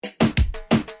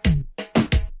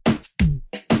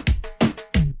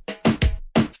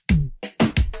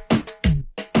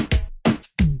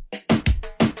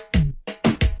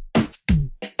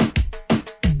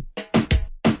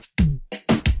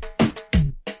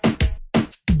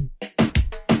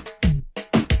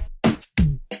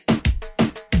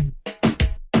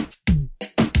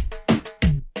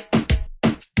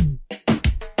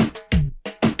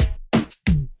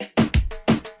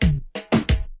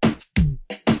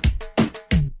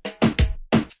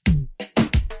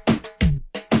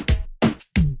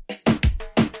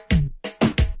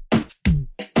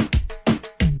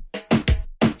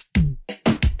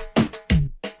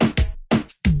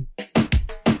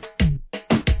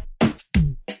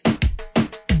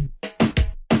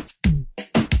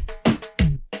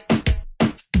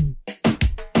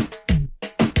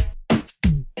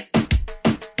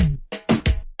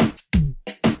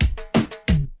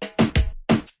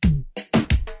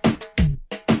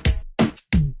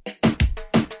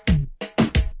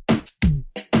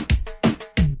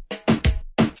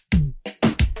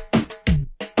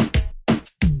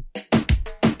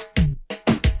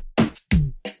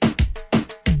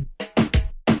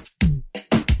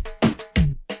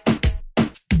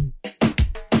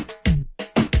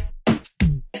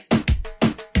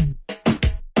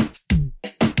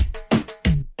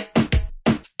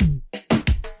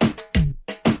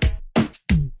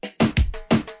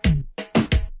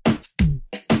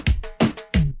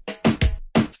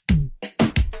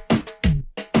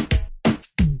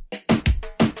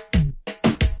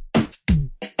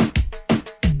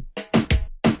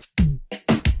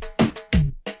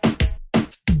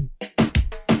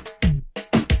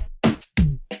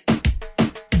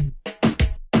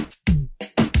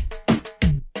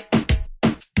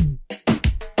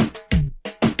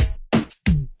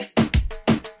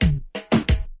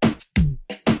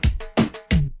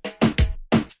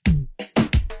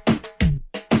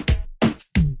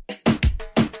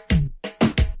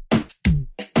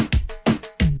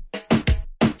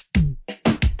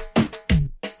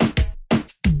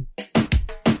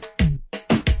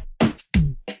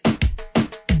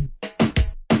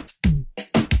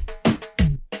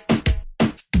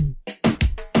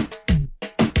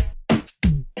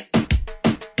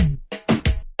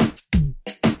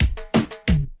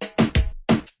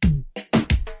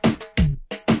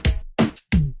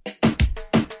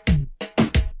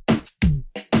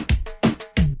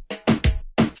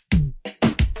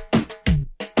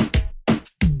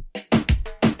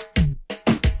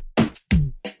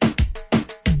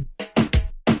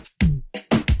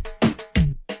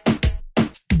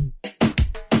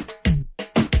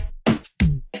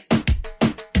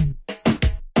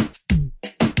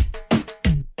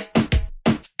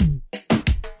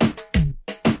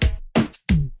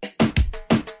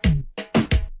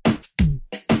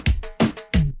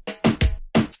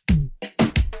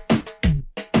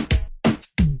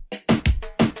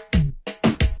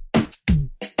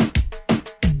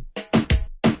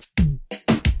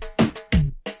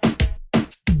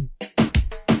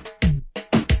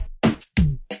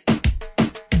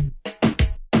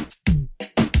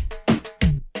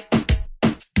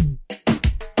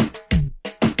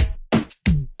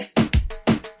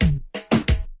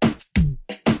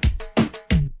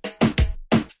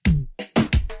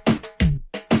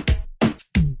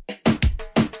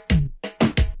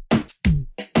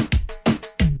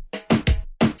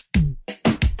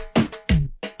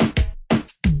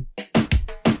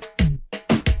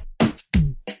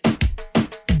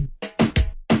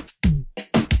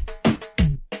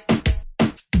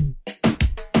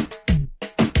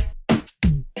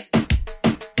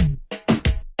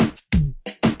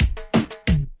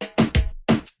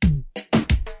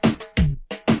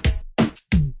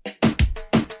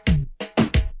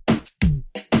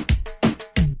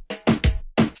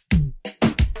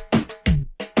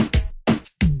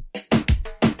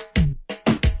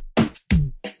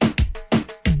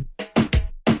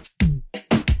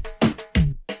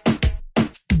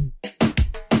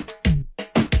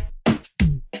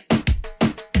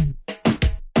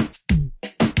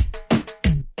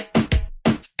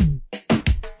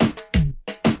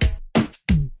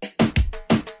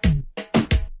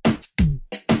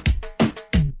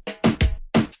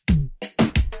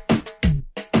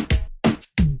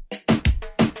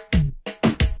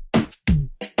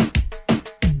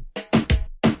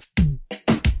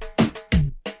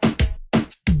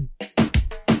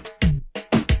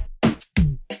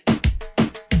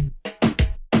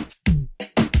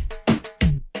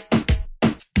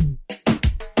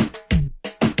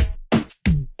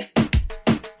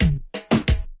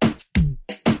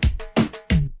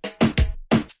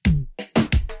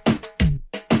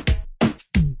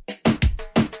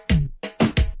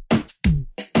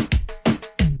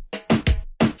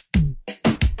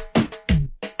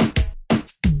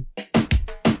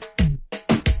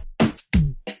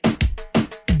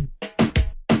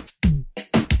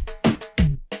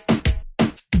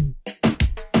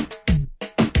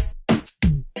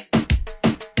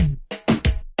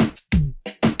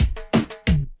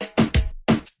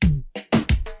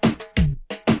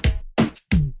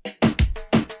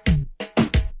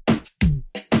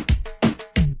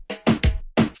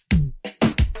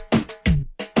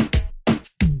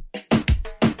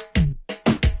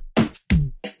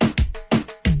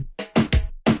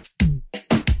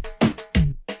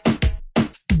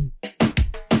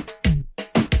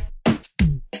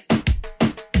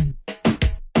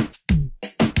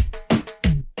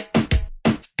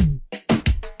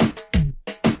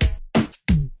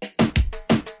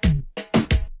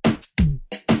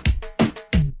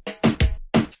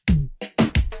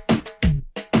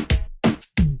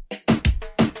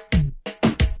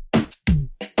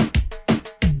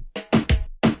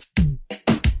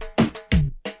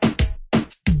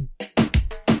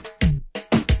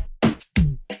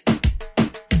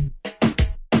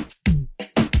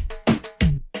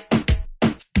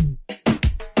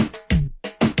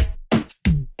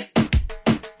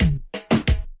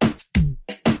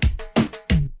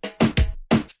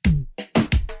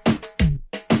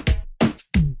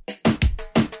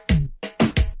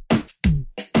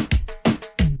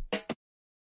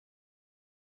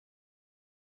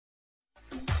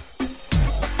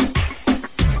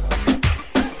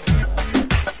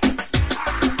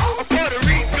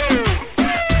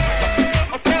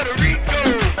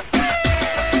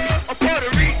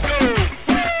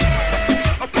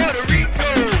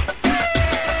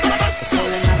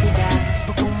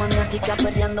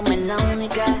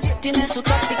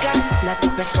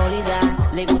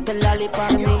autoridad. Le gusta el lollipop,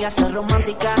 su amiga es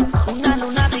romántica, una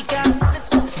lunática.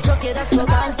 Yo quiero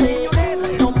azotarte,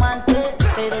 tomarte,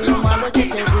 pero lo malo es que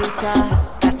te gusta.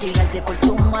 Castigarte por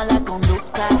tu mala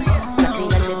conducta,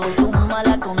 castigarte por tu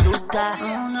mala conducta.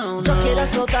 Yo quiero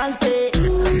azotarte,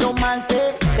 tomarte,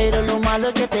 pero lo malo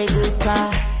es que te gusta.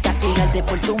 Castigarte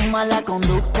por tu mala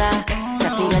conducta,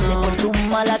 castigarte por tu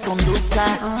mala conducta.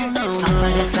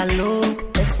 Apaga esa luz,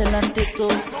 esa es la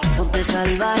actitud. Ponte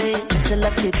salvaje, esa es la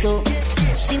actitud.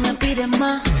 Si me pides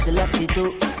más, esa es la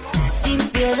actitud. Sin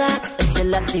piedad, esa es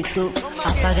la actitud.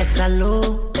 Apaga esa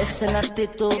luz, esa es la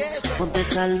actitud. Ponte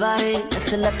salvaje,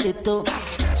 esa es la actitud.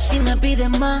 Si me pides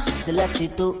más, esa es la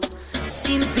actitud.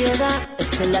 Sin piedad,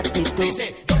 esa es la actitud.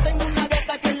 Dice, yo tengo una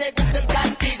gata que le gusta el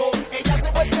castigo. Ella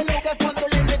se vuelve loca cuando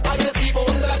le meto agresivo.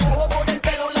 La cojo por el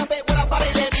pelo, la pego la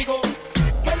pared y le digo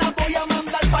que la voy a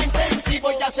mandar pa'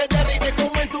 intensivo. Ella se derrite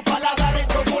como en tu paladar el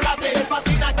chocolate. Me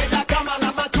fascina que en la cama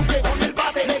la machuque con el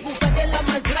bate. Me gusta que la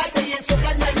maltrate y en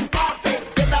socar la empate.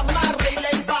 Que la amarre y la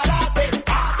embarate.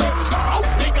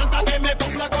 Me encanta que me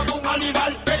ponga como un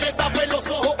animal. Que le tape los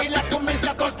ojos y la comience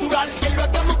a torturar. Que lo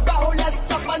hagamos bajo las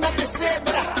sábanas de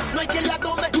cebra. No hay quien la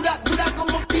tome dura, dura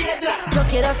como piedra. Yo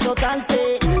quiero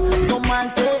azotarte,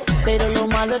 tomarte, pero lo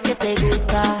malo es que te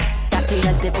gusta.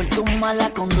 Castigarte por tu mala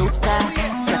conducta,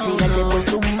 castigarte por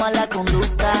tu mala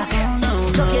conducta.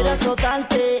 Yo quiero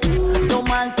azotarte,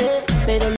 tomarte, pero